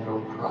brothers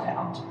angrily cry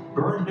out.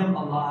 "Burn him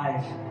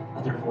alive!"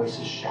 other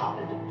voices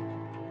shouted.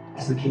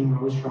 As the king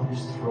rose from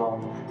his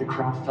throne, the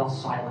crowd fell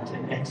silent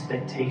in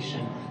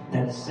expectation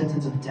that a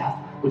sentence of death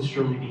would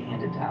surely be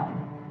handed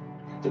down.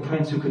 The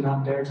prince, who could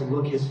not bear to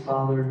look his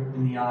father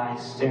in the eye,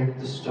 stared at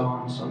the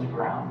stones on the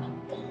ground.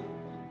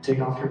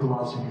 "Take off your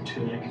gloves and your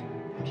tunic,"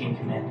 the king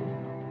commanded.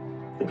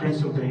 The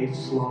prince obeyed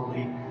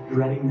slowly,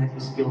 dreading that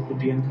his guilt would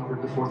be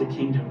uncovered before the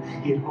kingdom.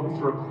 He had hoped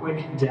for a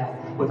quick death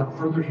without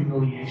further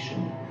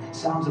humiliation.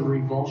 Sounds of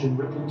revulsion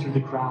rippled through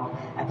the crowd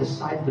at the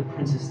sight of the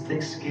prince's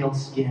thick-scaled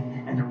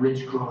skin and the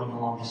ridge growing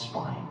along his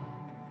spine.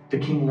 The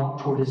king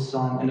walked toward his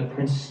son, and the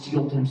prince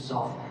steeled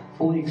himself,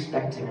 fully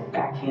expecting a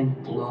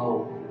backhanded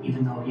blow,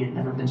 even though he had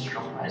never been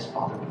struck by his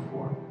father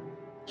before.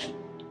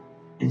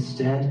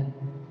 Instead,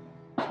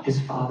 his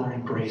father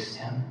embraced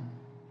him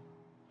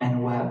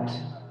and wept,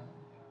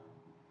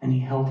 and he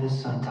held his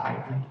son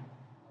tightly.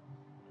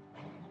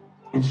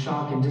 In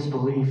shock and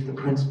disbelief, the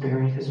prince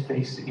buried his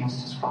face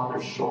against his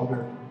father's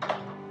shoulder.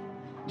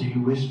 "Do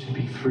you wish to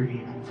be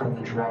free from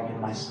the dragon,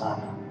 my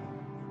son?"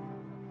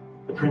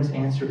 The prince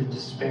answered in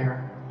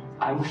despair,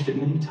 "I wished it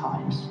many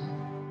times,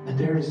 but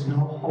there is no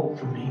hope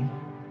for me."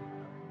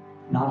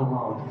 "Not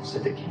alone,"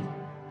 said the king.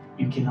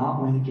 "You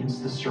cannot win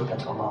against the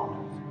serpent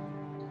alone."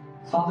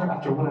 "Father,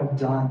 after what I've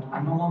done,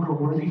 I'm no longer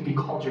worthy to be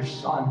called your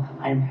son.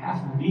 I am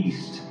half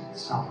beast,"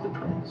 sobbed the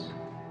prince.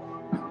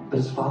 But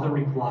his father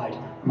replied,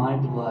 "My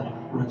blood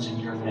runs in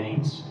your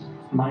veins.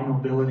 My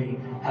nobility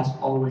has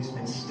always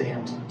been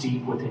stamped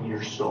deep within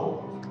your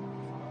soul."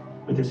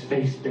 With his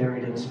face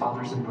buried in his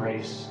father's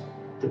embrace,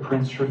 the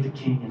prince heard the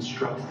king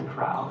instruct the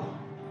crowd.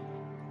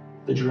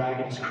 "The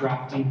dragon is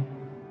crafty.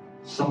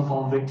 Some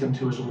fall victim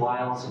to his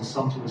wiles and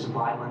some to his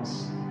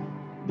violence.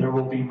 There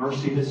will be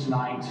mercy this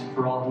night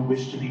for all who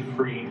wish to be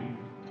freed.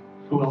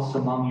 Who else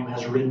among you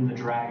has ridden the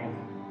dragon?"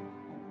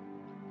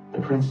 The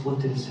prince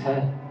lifted his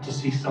head to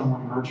see someone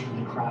emerge from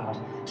the crowd.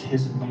 To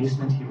his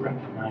amazement, he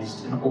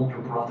recognized an older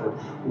brother,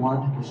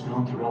 one who was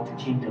known throughout the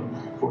kingdom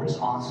for his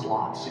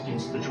onslaughts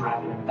against the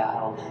dragon in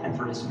battle and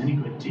for his many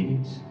good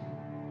deeds.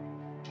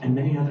 And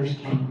many others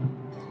came,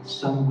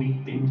 some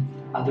weeping,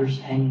 others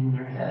hanging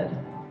their head.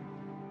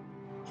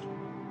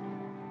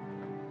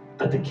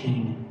 But the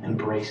king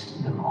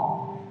embraced them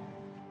all.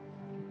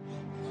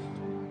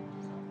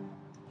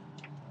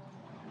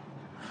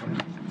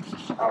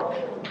 All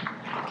right.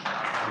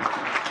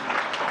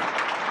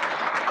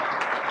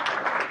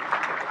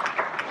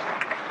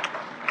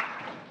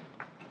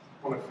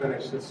 I want to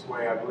finish this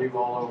way. I believe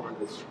all over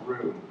this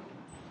room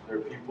there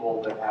are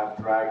people that have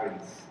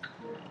dragons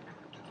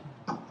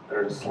that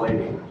are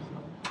enslaving.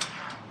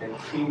 And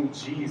King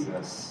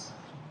Jesus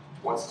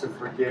wants to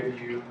forgive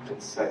you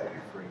and set you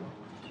free.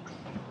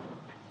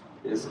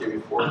 I just give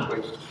you 4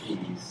 quick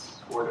keys,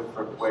 4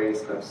 different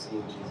ways that I've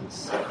seen Jesus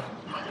set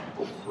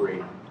people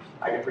free.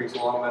 I can preach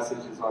long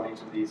messages on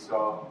each of these,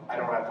 so I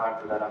don't have time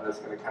for that. I'm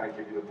just going to kind of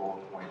give you the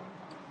bullet point.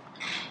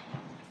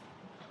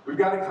 We've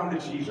got to come to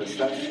Jesus.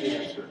 That's the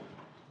answer.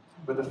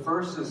 But the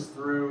first is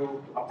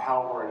through a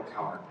power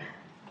encounter.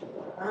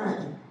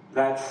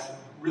 That's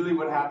really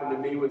what happened to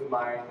me with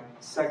my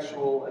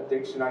sexual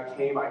addiction. I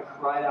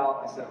cried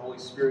out, I said, "Holy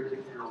Spirit, if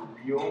you're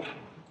real,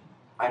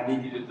 I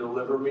need you to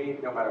deliver me,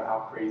 no matter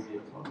how crazy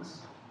it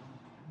looks."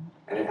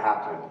 And it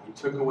happened. He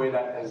took away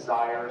that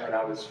desire, and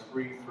I was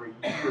free for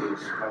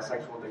years from my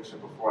sexual addiction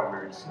before I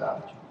married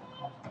Steph.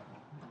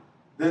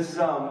 This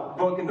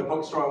book in the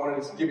bookstore, I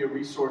wanted to give you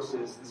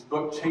resources. This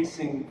book,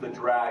 Chasing the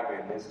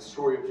Dragon, is the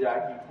story of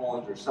Jackie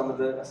Pullinger. Some of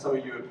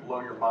you would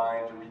blow your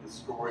mind to read the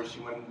story. She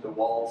went into the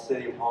walled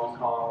city of Hong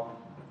Kong.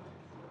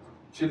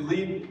 She'd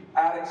lead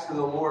addicts to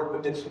the Lord,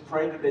 but then she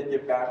prayed that they'd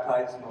get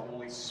baptized in the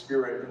Holy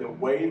Spirit. And the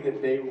way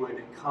that they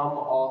would come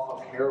off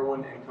of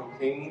heroin and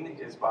cocaine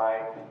is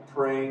by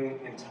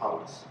praying in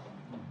tongues.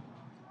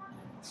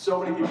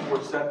 So many people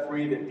were set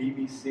free that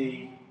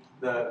BBC,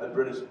 the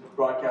British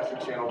broadcasting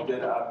channel,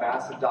 did a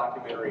massive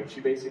documentary.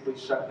 She basically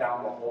shut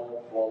down the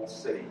whole walled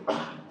city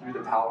through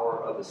the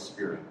power of the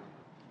Spirit.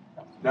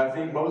 Now, I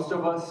think most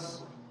of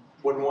us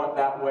would want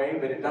that way,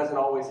 but it doesn't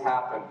always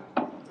happen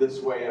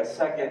this way. A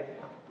second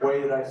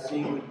way that I've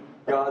seen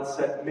God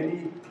set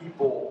many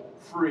people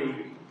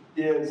free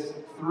is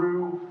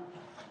through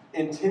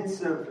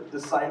intensive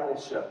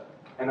discipleship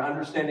and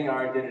understanding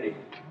our identity.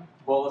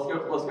 Well,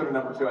 let's go to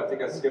number 2. I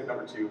think I skipped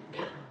number 2.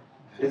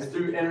 It's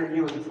through inner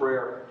healing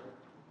prayer.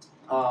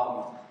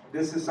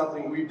 This is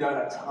something we've done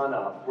a ton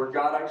of, where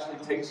God actually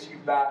takes you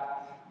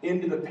back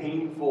into the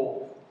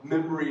painful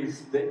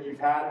memories that you've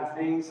had, the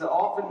things that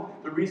often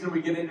the reason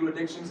we get into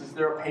addictions is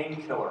they're a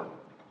painkiller.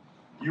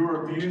 You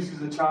were abused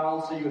as a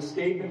child, so you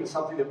escape into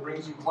something that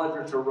brings you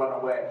pleasure to run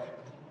away.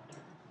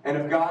 And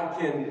if God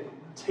can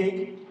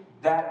take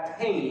that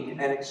pain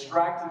and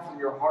extract it from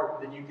your heart,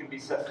 then you can be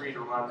set free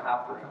to run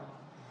after Him.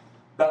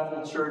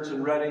 Bethel Church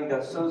in Reading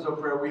does Sozo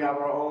Prayer. We have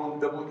our own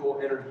biblical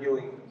inner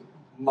healing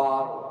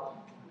model.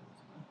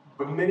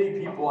 But many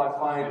people, I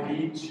find,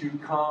 need to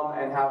come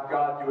and have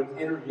God do an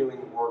inner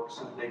healing work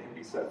so that they can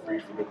be set free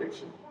from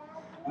addiction.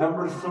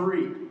 Number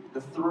 3,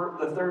 the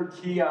third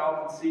key I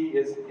often see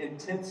is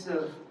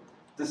intensive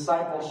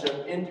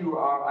discipleship into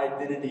our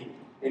identity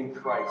in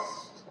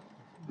Christ.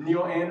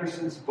 Neil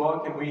Anderson's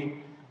book, and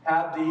we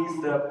have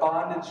these, the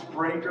Bondage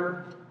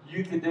Breaker,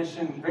 Youth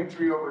Edition,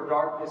 Victory Over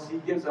Darkness. He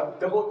gives a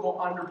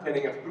biblical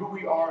underpinning of who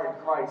we are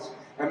in Christ.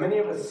 And many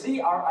of us see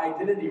our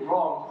identity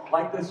wrong.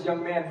 Like this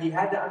young man, he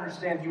had to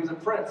understand he was a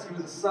prince. He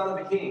was a son of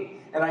the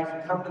king. And I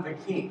can come to the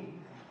king.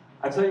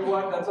 I tell you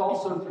what, that's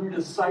also through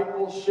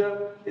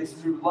discipleship. It's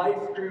through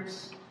life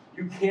groups.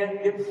 You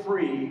can't get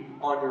free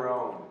on your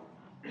own.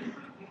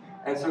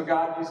 And so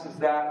God uses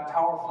that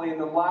powerfully.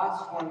 And the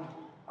last one,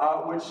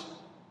 which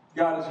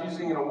God is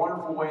using in a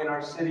wonderful way in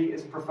our city,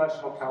 is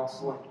professional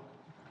counseling.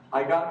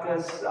 I got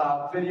this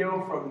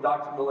video from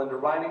Dr. Melinda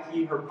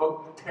Reineke, her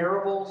book,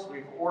 Parables.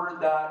 We've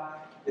ordered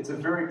that. It's a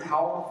very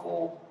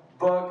powerful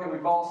book, and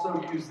we've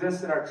also used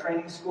this in our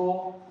training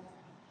school.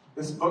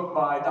 This book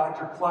by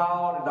Dr.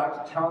 Cloud and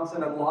Dr.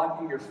 Townsend,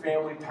 Unlocking Your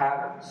Family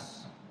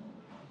Patterns.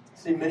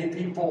 See, many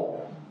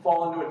people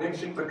fall into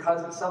addiction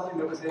because it's something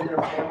that was in their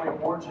family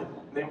of origin.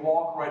 And they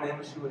walk right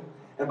into it.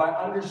 And by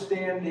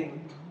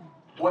understanding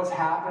what's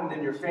happened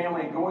in your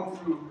family and going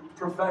through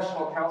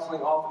professional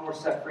counseling, often we're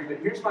set free. But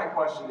here's my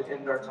question to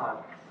end our time.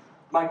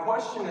 My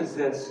question is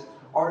this: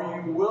 are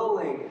you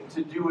willing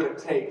to do what it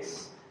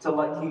takes to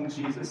let King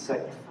Jesus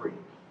set you free?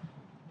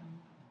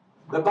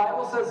 The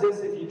Bible says this: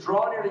 if you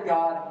draw near to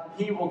God,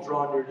 He will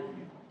draw near to you.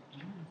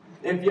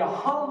 If you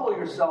humble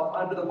yourself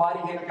under the mighty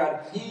hand of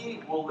God,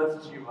 He will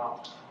lift you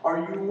up. Are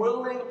you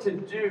willing to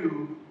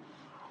do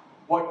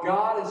what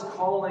God is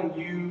calling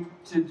you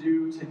to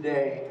do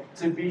today,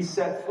 to be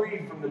set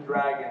free from the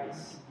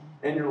dragons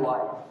in your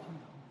life?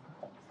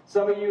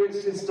 Some of you,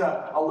 it's just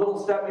a little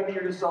step. Maybe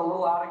you're just a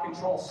little out of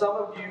control. Some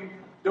of you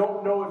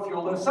don't know if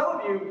you'll live. Some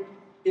of you,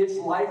 it's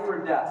life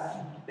or death.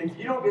 If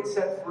you don't get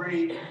set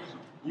free,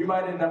 you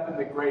might end up in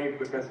the grave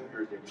because of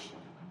your addiction.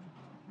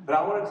 But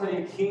I want to tell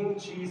you, King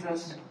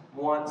Jesus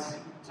wants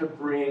to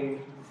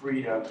bring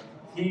freedom.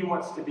 He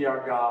wants to be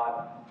our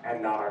God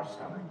and not our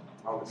stomach.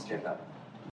 I want to stand up.